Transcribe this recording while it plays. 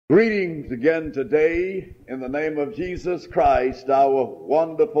Greetings again today in the name of Jesus Christ, our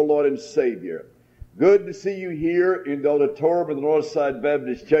wonderful Lord and Savior. Good to see you here in the auditorium of the Northside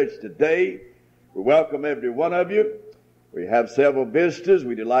Baptist Church today. We welcome every one of you. We have several visitors.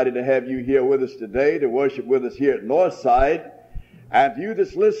 We're delighted to have you here with us today to worship with us here at Northside. And to you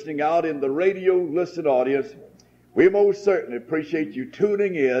that's listening out in the radio listening audience, we most certainly appreciate you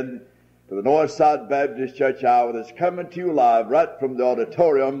tuning in to the Northside Baptist Church Hour that's coming to you live right from the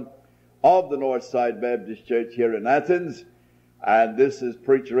auditorium of the Northside Baptist Church here in Athens. And this is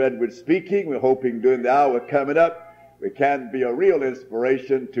Preacher Edward speaking. We're hoping during the hour coming up we can be a real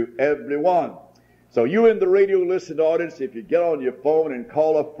inspiration to everyone. So you in the radio listening audience, if you get on your phone and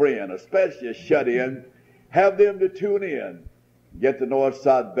call a friend, especially a shut-in, have them to tune in. Get the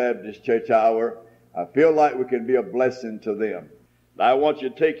Northside Baptist Church Hour. I feel like we can be a blessing to them. Now, I want you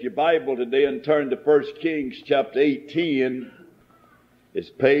to take your Bible today and turn to 1 Kings chapter 18. It's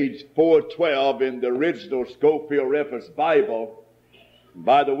page 412 in the original Schofield Reference Bible. And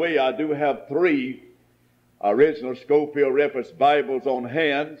by the way, I do have 3 original Schofield Reference Bibles on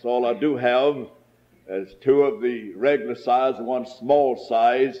hand. So all I do have is 2 of the regular size and 1 small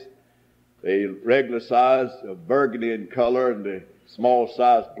size. The regular size of burgundy in color and the small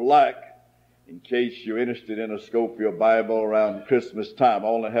size black, in case you're interested in a Schofield Bible around Christmas time. I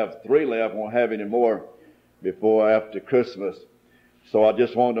only have 3 left. I won't have any more before after Christmas. So I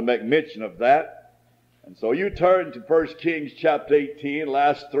just wanted to make mention of that. And so you turn to 1 Kings chapter 18.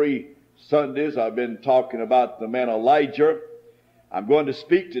 Last 3 Sundays I've been talking about the man Elijah. I'm going to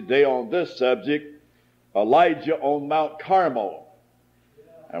speak today on this subject, Elijah on Mount Carmel.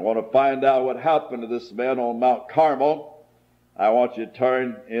 I want to find out what happened to this man on Mount Carmel. I want you to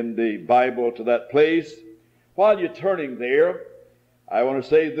turn in the Bible to that place. While you're turning there, I want to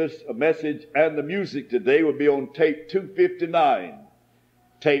say this message and the music today will be on tape 259.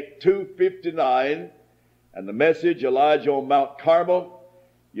 Tape 259 and the message, Elijah on Mount Carmel.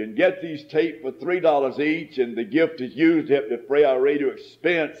 You can get these tapes for $3 each, and the gift is used to help defray our radio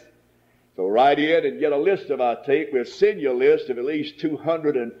expense. So write in and get a list of our tape. We'll send you a list of at least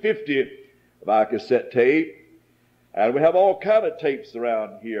 250 of our cassette tape. And we have all kind of tapes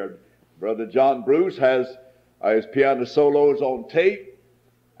around here. Brother John Bruce has his piano solos on tape.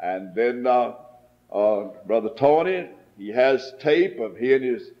 And then Brother Tony, he has tape of he and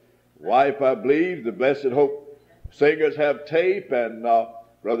his wife, I believe. The Blessed Hope singers have tape. And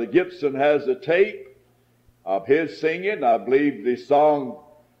Brother Gibson has a tape of his singing. I believe the song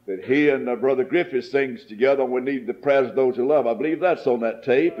that he and Brother Griffith sings together, We Need the Prayers of Those Who Love. I believe that's on that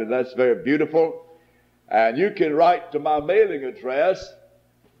tape, and that's very beautiful. And you can write to my mailing address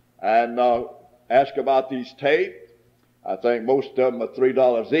and ask about these tapes. I think most of them are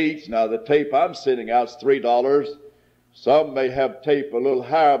 $3 each. Now, the tape I'm sending out is $3. Some may have tape a little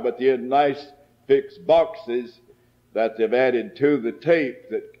higher, but they're in nice fixed boxes that they've added to the tape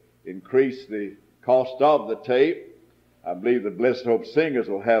that increase the cost of the tape. I believe the Blessed Hope singers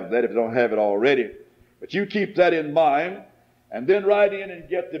will have that if they don't have it already. But you keep that in mind, and then write in and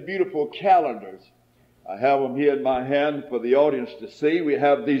get the beautiful calendars. I have them here in my hand for the audience to see. We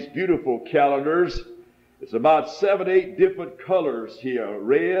have these beautiful calendars. It's about 7, 8 different colors here.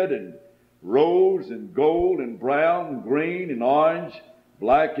 Red and rose and gold and brown and green and orange,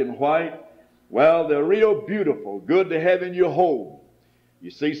 black and white. Well, they're real beautiful. Good to have in your home.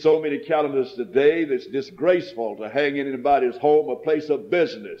 You see so many calendars today that's disgraceful to hang in anybody's home or place of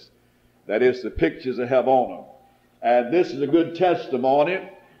business. That is the pictures they have on them. And this is a good testimony.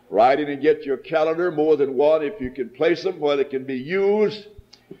 Write in and get your calendar, more than one, if you can place them where they can be used.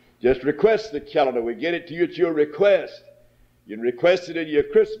 Just request the calendar. We get it to you at your request. You can request it in your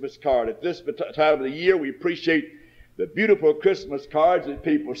Christmas card. At this time of the year, we appreciate the beautiful Christmas cards that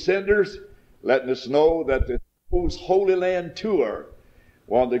people send us, letting us know that the Holy Land Tour,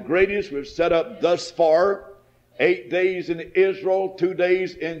 one of the greatest we've set up thus far, 8 days in Israel, 2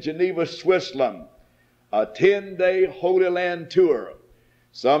 days in Geneva, Switzerland, a 10-day Holy Land Tour.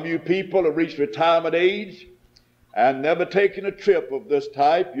 Some of you people have reached retirement age and never taken a trip of this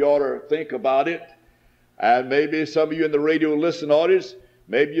type. You ought to think about it. And maybe some of you in the radio listen audience,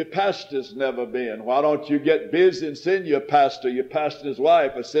 maybe your pastor's never been. Why don't you get busy and send your pastor and his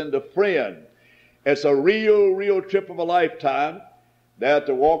wife, or send a friend. It's a real trip of a lifetime. They have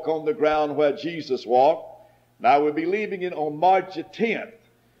to walk on the ground where Jesus walked. Now we'll be leaving it on March the 10th.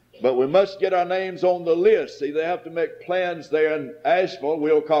 But we must get our names on the list. See, they have to make plans there in Asheville,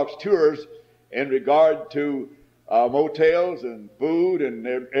 Wilcox Tours, in regard to motels and food and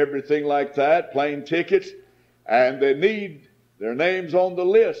everything like that, plane tickets. And they need their names on the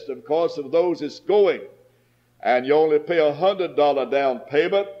list, of course, of those that's going. And you only pay $100 down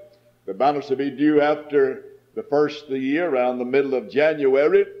payment. The balance will be due after the first of the year, around the middle of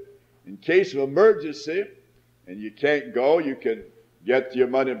January. In case of emergency, and you can't go, you can get your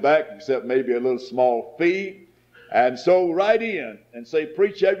money back, except maybe a little small fee. And so write in and say,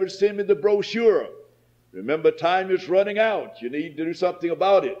 preacher Edwards, send me the brochure. Remember, time is running out. You need to do something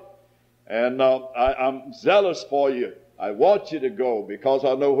about it. And I'm zealous for you. I want you to go because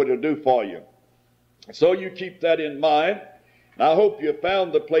I know what it'll do for you. So you keep that in mind. And I hope you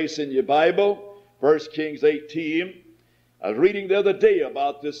found the place in your Bible, 1 Kings 18. I was reading the other day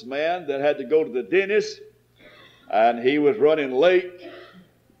about this man that had to go to the dentist, and he was running late,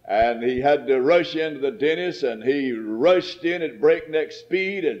 and he had to rush into the dentist, and he rushed in at breakneck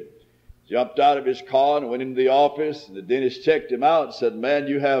speed and jumped out of his car and went into the office, and the dentist checked him out and said, man,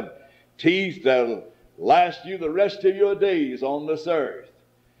 you have teeth that'll last you the rest of your days on this earth.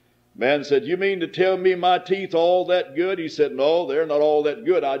 Man said, you mean to tell me my teeth are all that good? He said, no, they're not all that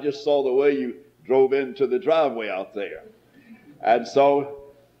good. I just saw the way you drove into the driveway out there. And so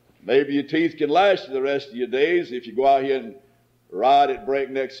maybe your teeth can last you the rest of your days if you go out here and ride at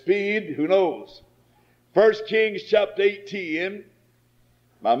breakneck speed. Who knows? 1 Kings chapter 18.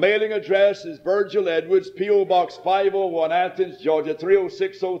 My mailing address is Virgil Edwards, P.O. Box 501, Athens, Georgia,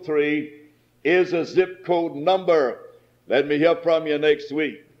 30603 is a zip code number. Let me hear from you next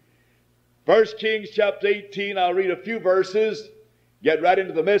week. 1 Kings chapter 18, I'll read a few verses, get right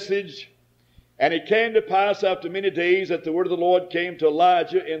into the message. And it came to pass after many days that the word of the Lord came to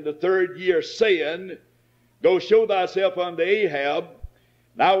Elijah in the 3rd year, saying, Go show thyself unto Ahab,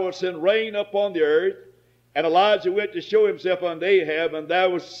 and I will send rain upon the earth. And Elijah went to show himself unto Ahab, and there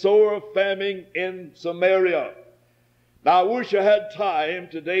was sore famine in Samaria. Now I wish I had time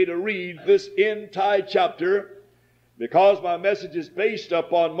today to read this entire chapter, because my message is based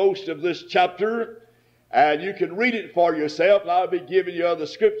upon most of this chapter, and you can read it for yourself, and I'll be giving you other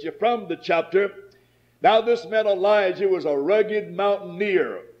scripture from the chapter. Now this man Elijah was a rugged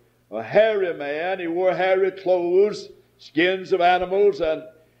mountaineer, a hairy man. He wore hairy clothes, skins of animals, and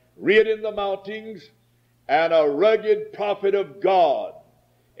reared in the mountains, and a rugged prophet of God.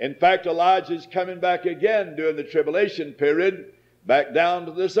 In fact, Elijah's coming back again during the tribulation period, back down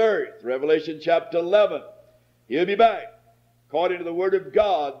to this earth. Revelation chapter 11. He'll be back, according to the word of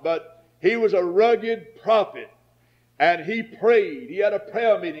God. But he was a rugged prophet, and he prayed. He had a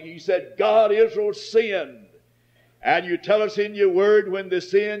prayer meeting. He said, God, Israel sinned. And you tell us in your word when they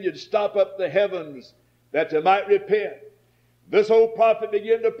sin, you'd stop up the heavens that they might repent. This old prophet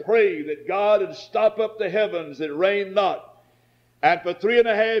began to pray that God would stop up the heavens, it rained not. And for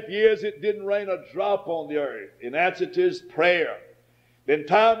 3.5 years it didn't rain a drop on the earth in answer to his prayer. Then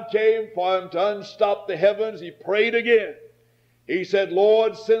time came for him to unstop the heavens. He prayed again. He said,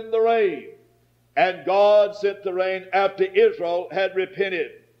 Lord, send the rain. And God sent the rain after Israel had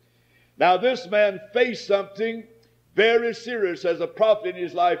repented. Now this man faced something very serious as a prophet in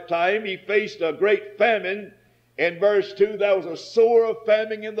his lifetime. He faced a great famine. In verse 2, there was a sore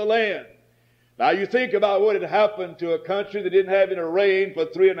famine in the land. Now you think about what had happened to a country that didn't have any rain for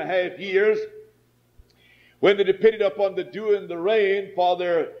 3.5 years, when they depended upon the dew and the rain for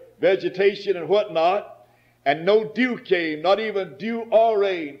their vegetation and whatnot, and no dew came, not even dew or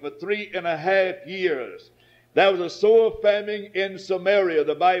rain, for 3.5 years. There was a sore famine in Samaria,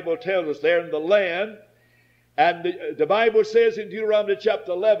 the Bible tells us, there in the land. And the Bible says in Deuteronomy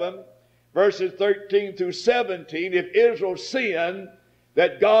chapter 11, verses 13 through 17, if Israel sinned,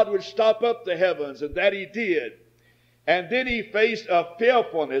 that God would stop up the heavens, and that he did. And then he faced a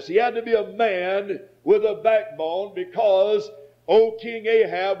fearfulness. He had to be a man with a backbone, because old King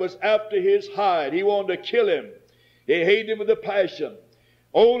Ahab was after his hide. He wanted to kill him. He hated him with a passion.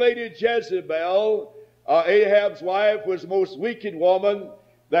 Old lady Jezebel, Ahab's wife, was the most wicked woman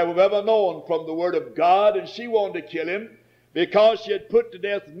that we've ever known from the word of God, and she wanted to kill him because she had put to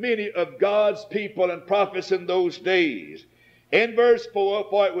death many of God's people and prophets in those days. In verse 4,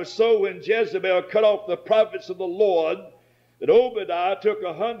 for it was so when Jezebel cut off the prophets of the Lord, that Obadiah took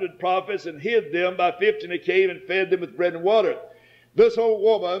 100 prophets and hid them by 50 in a cave and fed them with bread and water. This old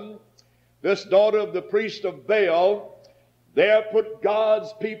woman, this daughter of the priest of Baal, there put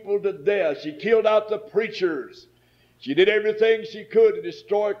God's people to death. She killed out the preachers. She did everything she could to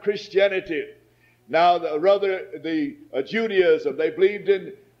destroy Christianity. Now, Judaism, they believed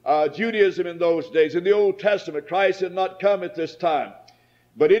in Judaism in those days. In the Old Testament, Christ had not come at this time.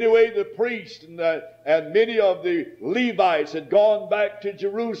 But anyway, the priests and many of the Levites had gone back to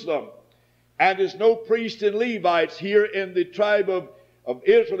Jerusalem. And there's no priests and Levites here in the tribe of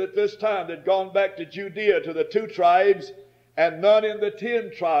Israel at this time. They'd gone back to Judea, to the 2 tribes, and none in the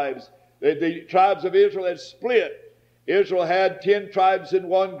 10 tribes. The tribes of Israel had split. Israel had 10 tribes in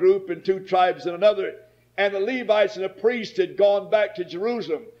one group and 2 tribes in another. And the Levites and the priests had gone back to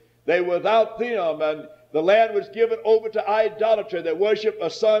Jerusalem. They were without them, and the land was given over to idolatry. They worshiped a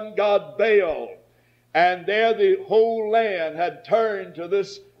sun god Baal. And there the whole land had turned to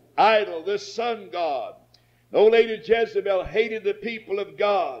this idol, this sun god. The old lady Jezebel hated the people of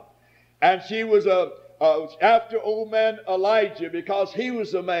God. And she was after old man Elijah, because he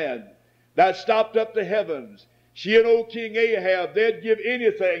was the man that stopped up the heavens. She and old King Ahab, they'd give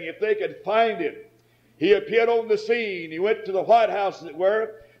anything if they could find him. He appeared on the scene. He went to the White House, as it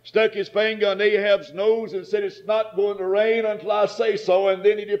were, stuck his finger on Ahab's nose and said, "It's not going to rain until I say so," and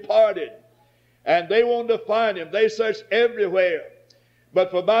then he departed. And they wanted to find him. They searched everywhere. But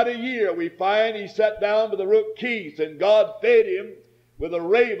for about a year, we find he sat down with the rook Keith, and God fed him with the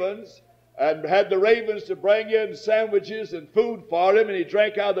ravens, and had the ravens to bring in sandwiches and food for him, and he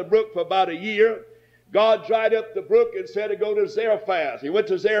drank out of the brook for about a year. God dried up the brook and said to go to Zarephath. He went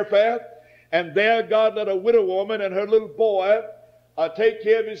to Zarephath, and there God let a widow woman and her little boy take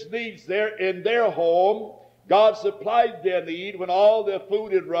care of his needs there in their home. God supplied their need when all their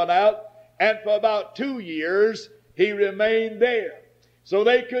food had run out, and for about 2 years he remained there. So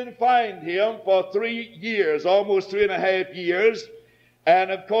they couldn't find him for 3 years, almost 3.5 years.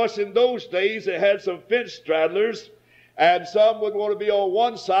 And of course in those days they had some fence straddlers, and some would want to be on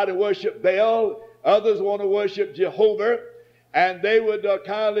one side and worship Baal, others want to worship Jehovah, and they would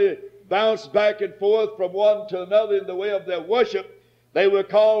kind of bounce back and forth from one to another in the way of their worship. They were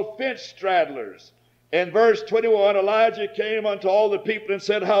called fence straddlers. In verse 21, Elijah came unto all the people and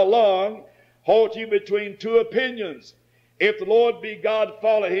said, "How long halt you between 2 opinions? If the Lord be God,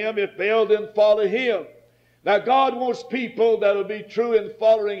 follow him. If Baal, then follow him." Now God wants people that will be true in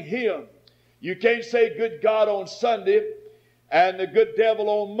following him. You can't say good God on Sunday and the good devil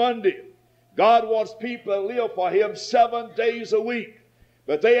on Monday. God wants people to live for him 7 days a week.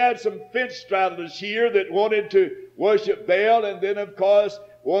 But they had some fence straddlers here that wanted to worship Baal, and then of course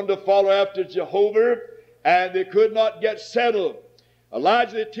wanted to follow after Jehovah, and they could not get settled.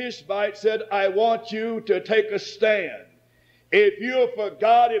 Elijah the Tishbite said, "I want you to take a stand. If you're for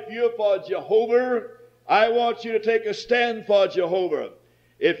God, if you're for Jehovah, I want you to take a stand for Jehovah.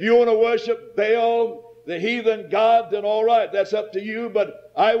 If you want to worship Baal, the heathen god, then all right, that's up to you,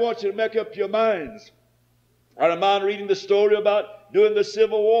 but I want you to make up your minds." I remember reading the story about during the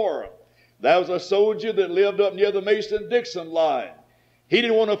Civil War. There was a soldier that lived up near the Mason-Dixon line. He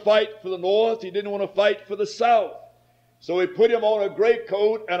didn't want to fight for the North. He didn't want to fight for the South. So he put him on a gray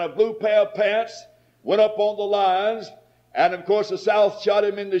coat and a blue pair of pants, went up on the lines, and of course the South shot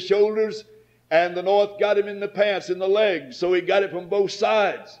him in the shoulders, and the North got him in the pants, in the legs. So he got it from both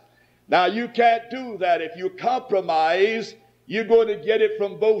sides. Now you can't do that. If you compromise, you're going to get it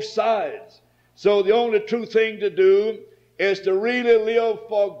from both sides. So the only true thing to do is to really live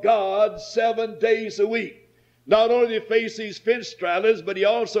for God 7 days a week. Not only did he face these fence straddlers, but he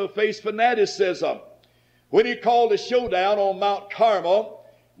also faced fanaticism. When he called a showdown on Mount Carmel,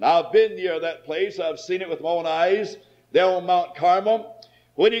 now I've been near that place, I've seen it with my own eyes, there on Mount Carmel.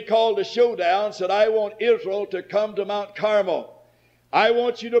 When he called a showdown, said, "I want Israel to come to Mount Carmel. I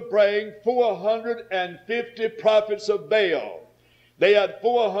want you to bring 450 prophets of Baal." They had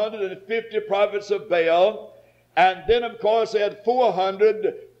 450 prophets of Baal, and then of course they had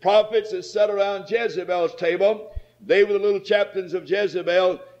 400 prophets that sat around Jezebel's table. They were the little chaplains of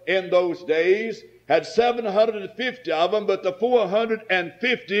Jezebel in those days. Had 750 of them, but the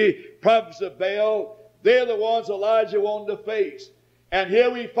 450 prophets of Baal, they're the ones Elijah wanted to face. And here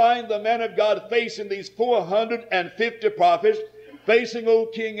we find the man of God facing these 450 prophets, facing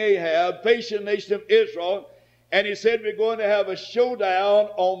old King Ahab, facing the nation of Israel. And he said, "We're going to have a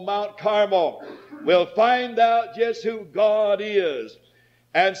showdown on Mount Carmel. We'll find out just who God is."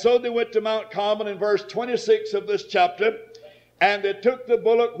 And so they went to Mount Carmel in verse 26 of this chapter. And they took the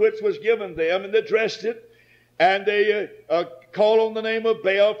bullock which was given them, and they dressed it. And they called on the name of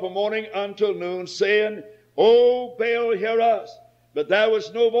Baal from morning until noon, saying, "O Baal, hear us." But there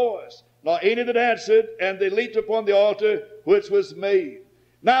was no voice, nor any that answered, and they leaped upon the altar which was made.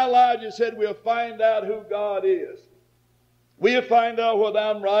 Now Elijah said, "We'll find out who God is. We'll find out whether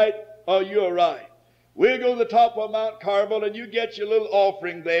I'm right or you're right. We'll go to the top of Mount Carmel, and you get your little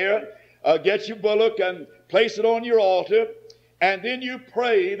offering there, get your bullock and place it on your altar, and then you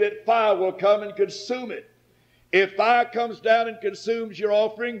pray that fire will come and consume it. If fire comes down and consumes your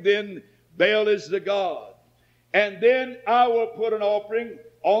offering, then Baal is the god. And then I will put an offering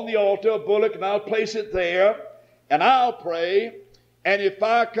on the altar, a bullock, and I'll place it there, and I'll pray. And if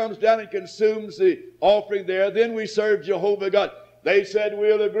fire comes down and consumes the offering there, then we serve Jehovah God." They said,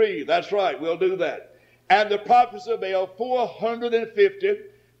 "We'll agree. That's right, we'll do that." And the prophets of Baal, 450,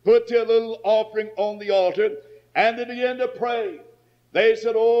 put their little offering on the altar, and they began to pray. They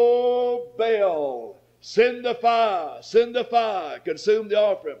said, "Oh, Baal, send the fire, consume the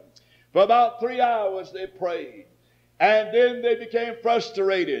offering." For about 3 hours they prayed. And then they became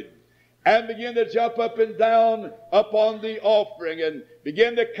frustrated and began to jump up and down upon the offering and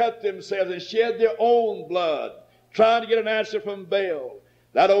began to cut themselves and shed their own blood, trying to get an answer from Baal.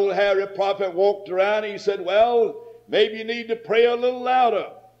 That old hairy prophet walked around and he said, "Well, maybe you need to pray a little louder.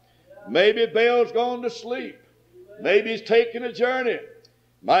 Maybe Baal's gone to sleep. Maybe he's taking a journey.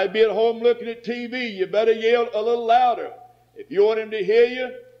 Might be at home looking at TV. You better yell a little louder. If you want him to hear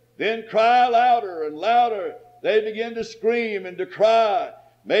you, then cry louder and louder." They begin to scream and to cry.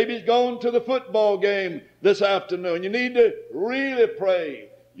 Maybe he's going to the football game this afternoon. You need to really pray.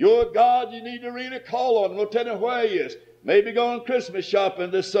 Your God, you need to really call on him. We'll tell him where he is. Maybe going Christmas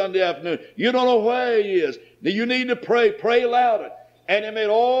shopping this Sunday afternoon. You don't know where he is. You need to pray. Pray louder. And he made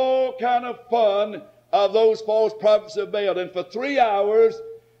all kind of fun of those false prophets of Baal. And for 3 hours,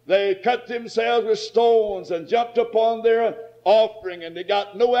 they cut themselves with stones and jumped upon their offering, and they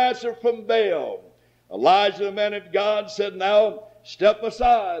got no answer from Baal. Elijah, the man of God, said, "Now step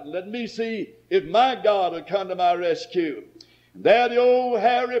aside. Let me see if my God will come to my rescue." There the old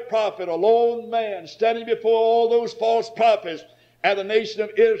hairy prophet, a lone man, standing before all those false prophets and the nation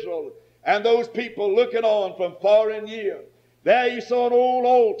of Israel, and those people looking on from far and near. There he saw an old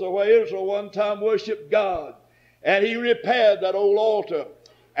altar where Israel one time worshipped God. And he repaired that old altar.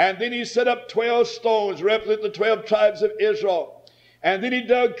 And then he set up 12 stones representing the 12 tribes of Israel. And then he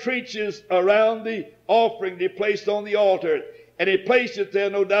dug trenches around the offering he placed on the altar. And he placed it there,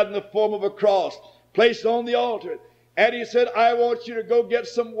 no doubt in the form of a cross, placed it on the altar. And he said, "I want you to go get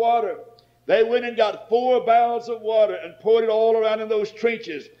some water." They went and got 4 barrels of water and poured it all around in those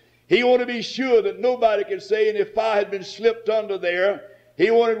trenches. He wanted to be sure that nobody could say any fire had been slipped under there.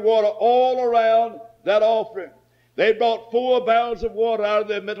 He wanted water all around that offering. They brought 4 barrels of water out of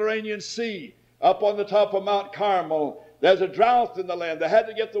the Mediterranean Sea up on the top of Mount Carmel. There's a drought in the land. They had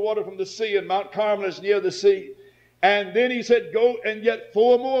to get the water from the sea, and Mount Carmel is near the sea. And then he said, "Go and get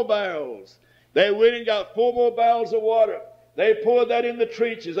 4 more barrels." They went and got 4 more barrels of water. They poured that in the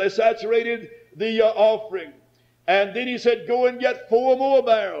trenches. They saturated the offering. And then he said, "Go and get 4 more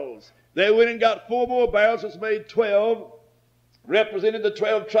barrels." They went and got 4 more barrels, which made 12, represented the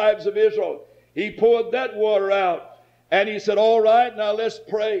 12 tribes of Israel. He poured that water out. And he said, "All right, now let's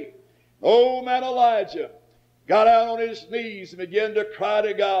pray." Old man Elijah got out on his knees and began to cry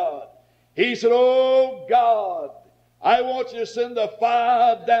to God. He said, "Oh God, I want you to send the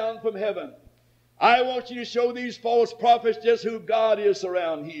fire down from heaven. I want you to show these false prophets just who God is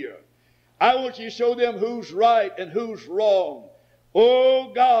around here. I want you to show them who's right and who's wrong. Oh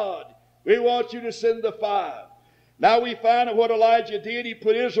God, we want you to send the fire." Now we find that what Elijah did, he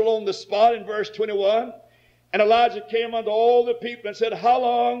put Israel on the spot in verse 21. And Elijah came unto all the people and said, "How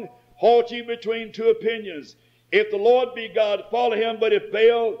long halt ye between 2 opinions? If the Lord be God, follow him, but if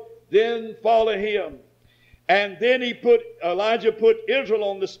Baal, then follow him." And then Elijah put Israel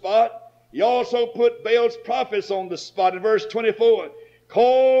on the spot. He also put Baal's prophets on the spot in verse 24.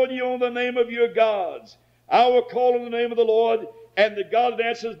 "Call ye on the name of your gods. I will call on the name of the Lord, and the God that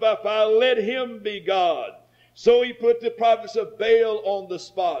answers by fire, let him be God." So he put the prophets of Baal on the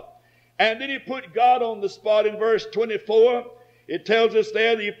spot. And then he put God on the spot in verse 24. It tells us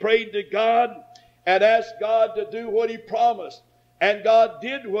there that he prayed to God and asked God to do what he promised. And God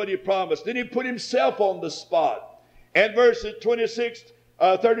did what he promised. Then he put himself on the spot. And verses 36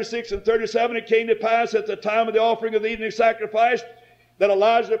 and 37, it came to pass at the time of the offering of the evening sacrifice that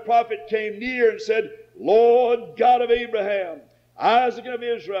Elijah the prophet came near and said, "Lord God of Abraham, Isaac, and of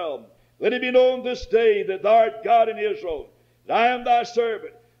Israel, let it be known this day that thou art God in Israel, that I am thy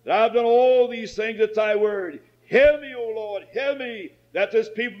servant, that I have done all these things at thy word. Hear me, O Lord, hear me, that this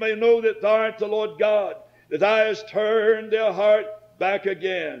people may know that thou art the Lord God, that thou hast turned their heart back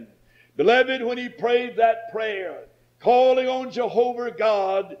again." Beloved, when he prayed that prayer, calling on Jehovah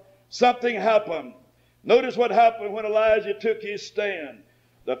God, something happened. Notice what happened when Elijah took his stand.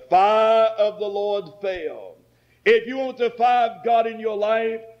 The fire of the Lord fell. If you want the fire of God in your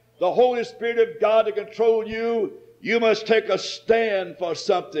life, the Holy Spirit of God to control you, you must take a stand for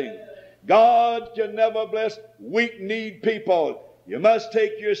something. God can never bless weak-kneed people. You must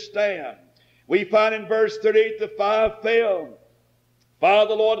take your stand. We find in verse 38 the fire fell. Fire of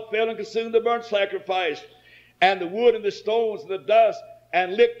the Lord fell and consumed the burnt sacrifice, and the wood and the stones and the dust,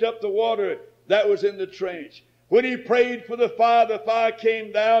 and licked up the water that was in the trench. When he prayed for the fire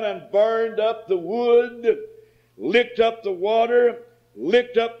came down and burned up the wood, licked up the water,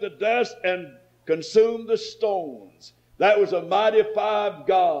 licked up the dust, and consumed the stones. That was a mighty fire of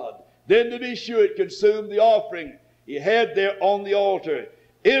God. Then to be sure it consumed the offering he had there on the altar.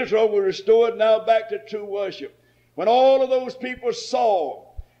 Israel was restored now back to true worship. When all of those people saw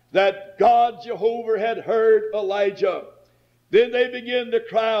that God Jehovah had heard Elijah, then they began to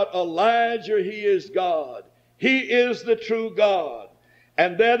cry out, Elijah, he is God. He is the true God.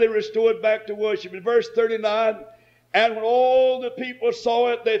 And there they restored back to worship. In verse 39, and when all the people saw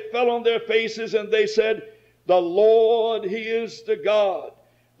it, they fell on their faces and they said, the Lord, he is the God.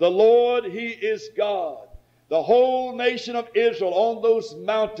 The Lord, he is God. The whole nation of Israel on those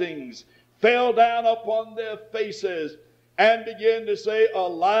mountains fell down upon their faces and began to say,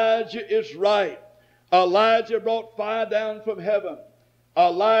 Elijah is right. Elijah brought fire down from heaven.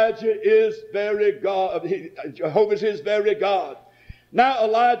 Elijah is very God. Jehovah is his very God. Now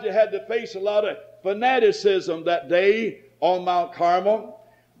Elijah had to face a lot of fanaticism that day on Mount Carmel.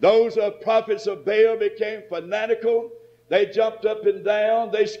 Those prophets of Baal became fanatical. They jumped up and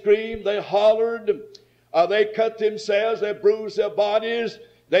down. They screamed. They hollered. They cut themselves. They bruised their bodies.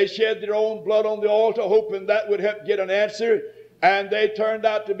 They shed their own blood on the altar, hoping that would help get an answer. And they turned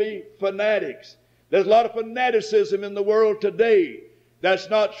out to be fanatics. There's a lot of fanaticism in the world today that's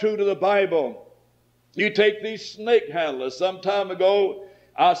not true to the Bible. You take these snake handlers. Some time ago,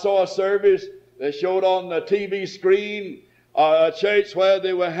 I saw a service that showed on the TV screen a church where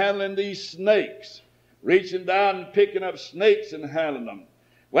they were handling these snakes, reaching down and picking up snakes and handling them.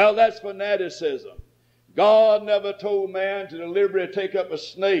 Well, that's fanaticism. God never told man to deliberately take up a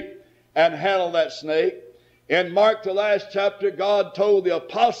snake and handle that snake. In Mark, the last chapter, God told the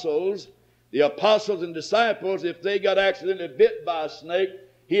apostles and disciples, if they got accidentally bit by a snake,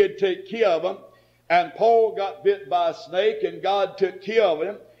 he'd take care of them. And Paul got bit by a snake, and God took care of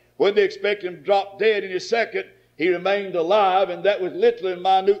him. When they expected him to drop dead in a second, he remained alive, and that was literally and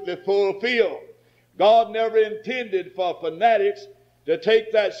minutely fulfilled. God never intended for fanatics to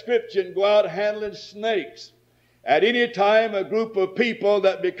take that scripture and go out handling snakes. At any time, a group of people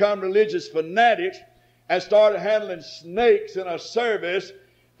that become religious fanatics and start handling snakes in a service,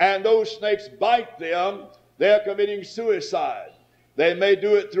 and those snakes bite them, they're committing suicide. They may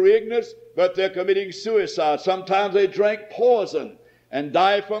do it through ignorance, but they're committing suicide. Sometimes they drink poison and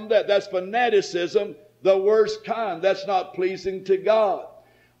die from that. That's fanaticism, the worst kind. That's not pleasing to God.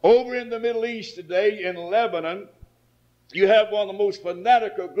 Over in the Middle East today, in Lebanon, you have one of the most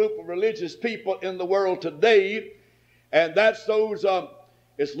fanatical group of religious people in the world today, and that's those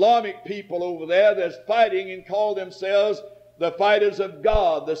Islamic people over there that's fighting and call themselves the fighters of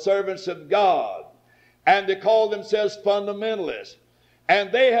God, the servants of God. And they call themselves fundamentalists.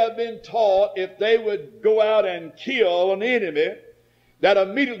 And they have been taught if they would go out and kill an enemy, that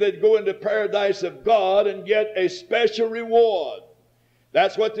immediately they'd go into paradise of God and get a special reward.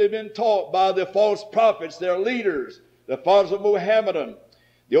 That's what they've been taught by the false prophets, their leaders, the fathers of Mohammedan,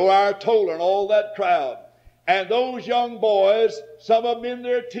 the Ayatollah and all that crowd. And those young boys, some of them in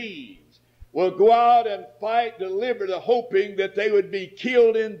their teens, will go out and fight deliberately, hoping that they would be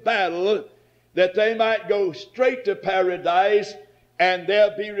killed in battle, that they might go straight to paradise and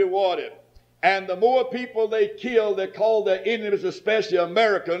there be rewarded. And the more people they kill, they call their enemies, especially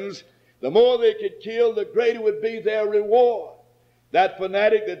Americans, the more they could kill, the greater would be their reward. That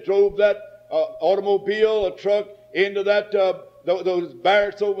fanatic that drove that automobile, a truck, into that those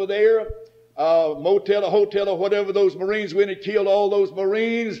barracks over there, motel, a hotel, or whatever those Marines went and killed all those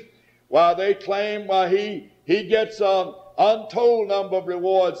Marines, while they claim he gets an untold number of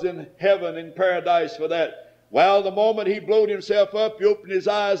rewards in heaven, in paradise for that. Well, the moment he blowed himself up, he opened his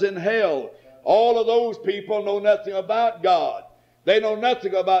eyes in hell. All of those people know nothing about God. They know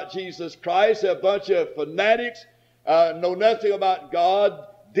nothing about Jesus Christ. They're a bunch of fanatics, know nothing about God,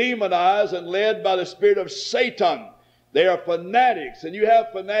 demonized and led by the spirit of Satan. They are fanatics, and you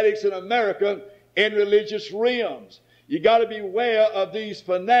have fanatics in America in religious realms. You got to beware of these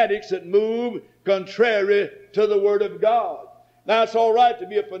fanatics that move contrary to the Word of God. Now, it's all right to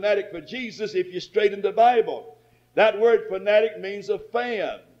be a fanatic for Jesus if you straighten the Bible. That word fanatic means a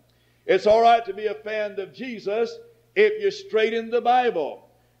fan. It's all right to be a fan of Jesus if you straighten the Bible.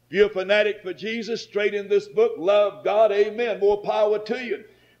 If you're a fanatic for Jesus, straighten this book, love God, amen, more power to you.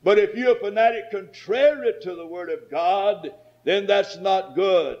 But if you're a fanatic contrary to the Word of God, then that's not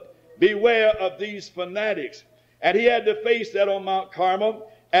good. Beware of these fanatics. And he had to face that on Mount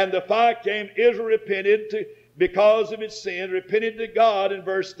Carmel, and the fire came. Israel repented because of its sin, repented to God in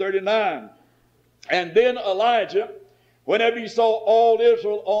verse 39. And then Elijah, whenever he saw all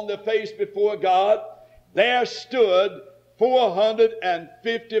Israel on their face before God, there stood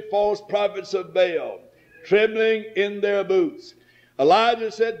 450 false prophets of Baal, trembling in their boots.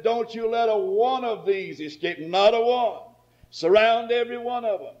 Elijah said, don't you let a one of these escape, not a one. Surround every one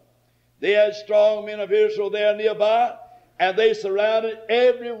of them. They had strong men of Israel there nearby, and they surrounded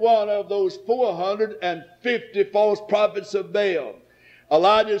every one of those 450 false prophets of Baal.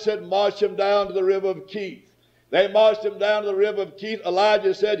 Elijah said, march them down to the river of Keith. They marched them down to the river of Keith.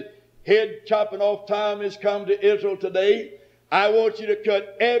 Elijah said, head chopping off time has come to Israel today. I want you to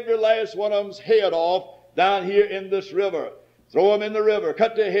cut every last one of them's head off down here in this river. Throw them in the river,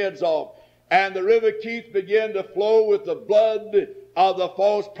 cut their heads off. And the river Keith began to flow with the blood of the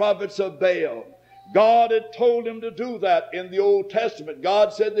false prophets of Baal. God had told him to do that in the Old Testament.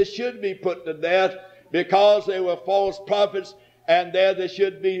 God said they should be put to death because they were false prophets, and there they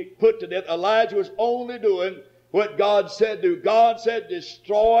should be put to death. Elijah was only doing what God said do. God said,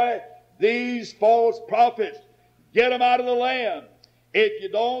 destroy these false prophets. Get them out of the land. If you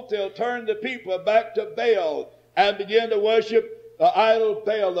don't, they'll turn the people back to Baal and begin to worship the idol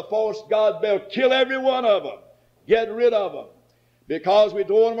Baal, the false god Baal. Kill every one of them. Get rid of them. Because we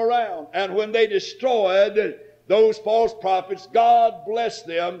throw them around. And when they destroyed those false prophets, God blessed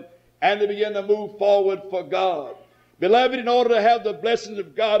them, and they began to move forward for God. Beloved, in order to have the blessings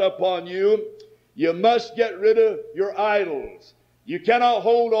of God upon you, you must get rid of your idols. You cannot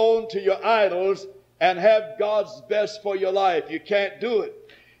hold on to your idols and have God's best for your life. You can't do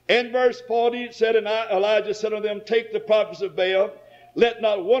it. In verse 40 it said, and Elijah said unto them, take the prophets of Baal, let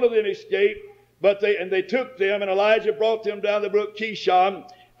not one of them escape. But they took them, and Elijah brought them down the brook Kishon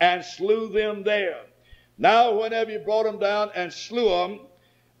and slew them there. Now whenever he brought them down and slew them,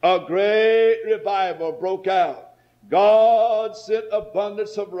 a great revival broke out. God sent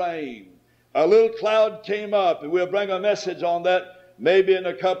abundance of rain. A little cloud came up, and we'll bring a message on that maybe in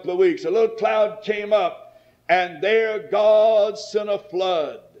a couple of weeks. A little cloud came up, and there God sent a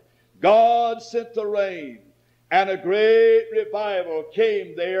flood. God sent the rain. And a great revival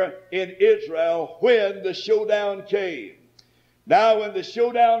came there in Israel when the showdown came. Now when the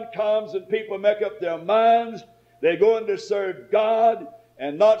showdown comes and people make up their minds, they're going to serve God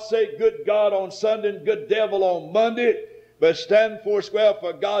and not say good God on Sunday and good devil on Monday, but stand foursquare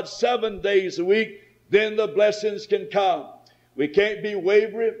for God 7 days a week, then the blessings can come. We can't be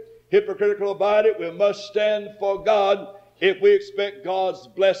wavering, hypocritical about it. We must stand for God if we expect God's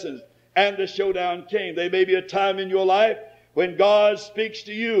blessings. And the showdown came. There may be a time in your life when God speaks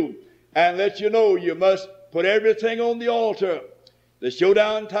to you and lets you know you must put everything on the altar. The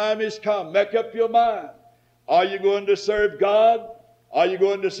showdown time has come. Make up your mind. Are you going to serve God? Are you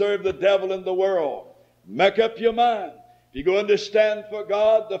going to serve the devil and the world? Make up your mind. If you're going to stand for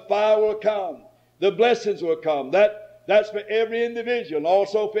God, the fire will come. The blessings will come. That's for every individual and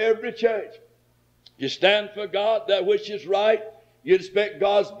also for every church. You stand for God, that which is right. You expect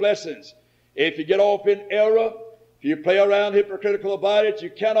God's blessings. If you get off in error, if you play around hypocritical about it, you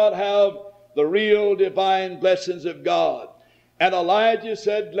cannot have the real divine blessings of God. And Elijah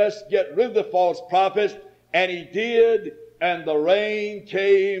said, let's get rid of the false prophets. And he did, and the rain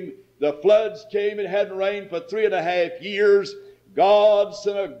came. The floods came. It hadn't rained for 3.5 years. God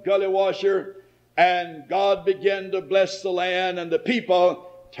sent a gully washer, and God began to bless the land, and the people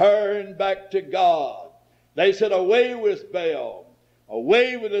turned back to God. They said, away with Baal.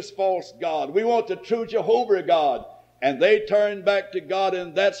 Away with this false God. We want the true Jehovah God. And they turned back to God,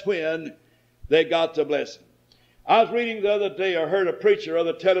 and that's when they got the blessing. I was reading the other day, I heard a preacher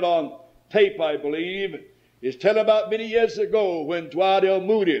tell it on tape, I believe. He's telling about many years ago when Dwight L.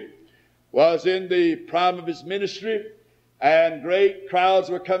 Moody was in the prime of his ministry, and great crowds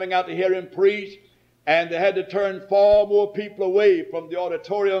were coming out to hear him preach, and they had to turn far more people away from the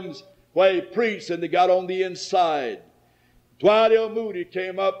auditoriums where he preached than they got on the inside. Dwight L. Moody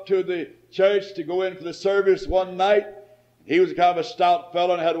came up to the church to go in for the service one night. He was kind of a stout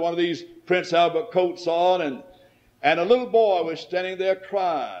fellow and had one of these Prince Albert coats on, and a little boy was standing there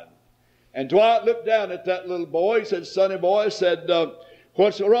crying. And Dwight looked down at that little boy. He said, sonny boy, said,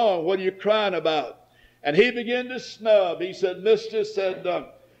 what's wrong? What are you crying about? And he began to snub. He said, Mr.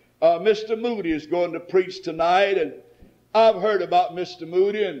 Moody is going to preach tonight, and I've heard about Mr.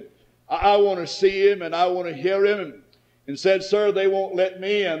 Moody, and I want to see him, and I want to hear him. And said, sir, they won't let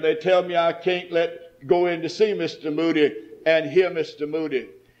me, and they tell me I can't go in to see Mr. Moody and hear Mr. Moody.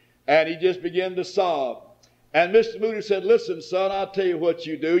 And he just began to sob. And Mr. Moody said, listen, son, I'll tell you what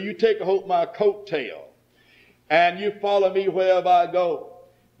you do. You take a hold of my coattail, and you follow me wherever I go.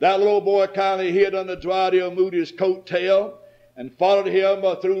 That little boy kindly hid under Dwight L. Moody's coattail and followed him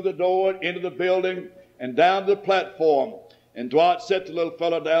through the door into the building and down to the platform. And Dwight set the little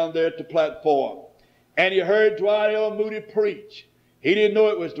fellow down there at the platform. And he heard Dwight L. Moody preach. He didn't know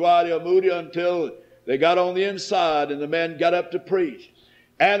it was Dwight L. Moody until They got on the inside, and the man got up to preach.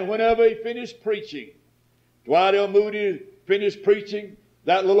 And whenever he finished preaching, Dwight L. Moody finished preaching,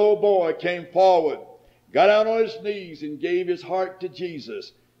 that little old boy came forward, got out on his knees, and gave his heart to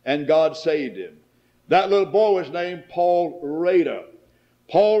Jesus, and God saved him. That little boy was named Paul Rader.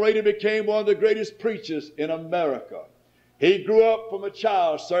 Paul Rader became one of the greatest preachers in America. He grew up from a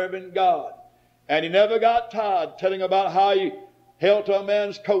child serving God, and he never got tired telling about how he held to a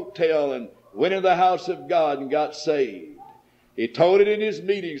man's coattail and went into the house of God and got saved. He told it in his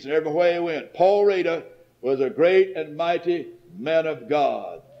meetings and everywhere he went. Paul Rader was a great and mighty man of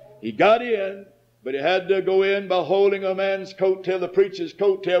God. He got in, but he had to go in by holding a man's coattail, the preacher's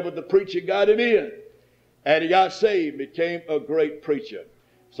coattail, but the preacher got him in. And he got saved, became a great preacher.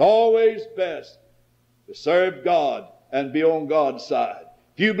 It's always best to serve God and be on God's side.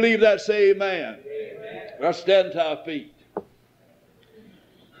 If you believe that, say amen. Amen. Let's stand to our feet.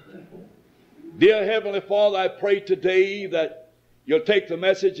 Dear Heavenly Father, I pray today that you'll take the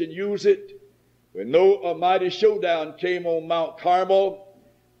message and use it. We know a mighty showdown came on Mount Carmel,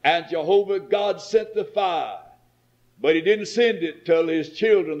 and Jehovah God sent the fire. But he didn't send it till his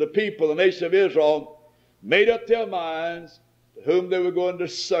children, the people, the nation of Israel, made up their minds to whom they were going to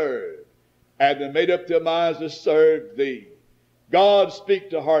serve. And they made up their minds to serve thee. God,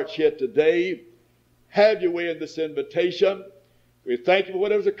 speak to hearts here today. Have your way in this invitation. We thank you for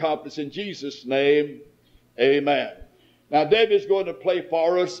what was accomplished. In Jesus' name, amen. Now, Debbie's going to play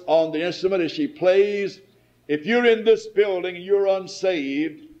for us on the instrument as she plays. If you're in this building and you're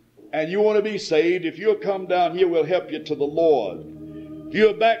unsaved and you want to be saved, if you'll come down here, we'll help you to the Lord. If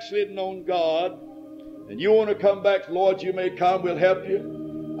you're backslidden on God and you want to come back, Lord, you may come. We'll help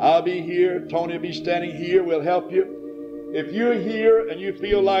you. I'll be here. Tony will be standing here. We'll help you. If you're here and you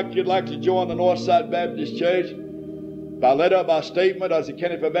feel like you'd like to join the Northside Baptist Church, by letter, by statement, as a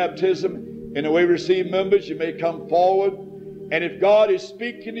candidate for baptism, in the way we receive members, you may come forward. And if God is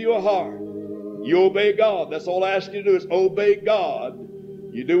speaking to your heart, you obey God. That's all I ask you to do is obey God.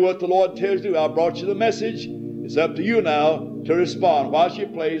 You do what the Lord tells you to do. I brought you the message. It's up to you now to respond. While she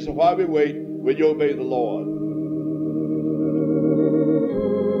plays and while we wait, will you obey the Lord?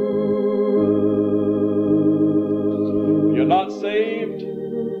 If you're not saved,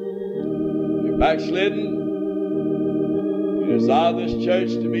 you're backslidden, you desire this church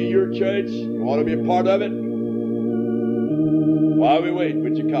to be your church, you want to be a part of it, while we wait,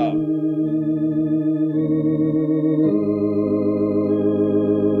 would you come?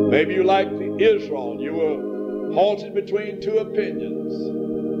 Maybe you like Israel. You were halted between two opinions.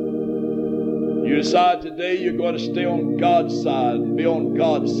 You decide today you're going to stay on God's side and be on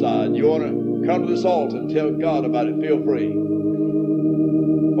God's side. You want to come to this altar and tell God about it. Feel free.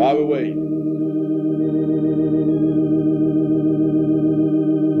 While we wait.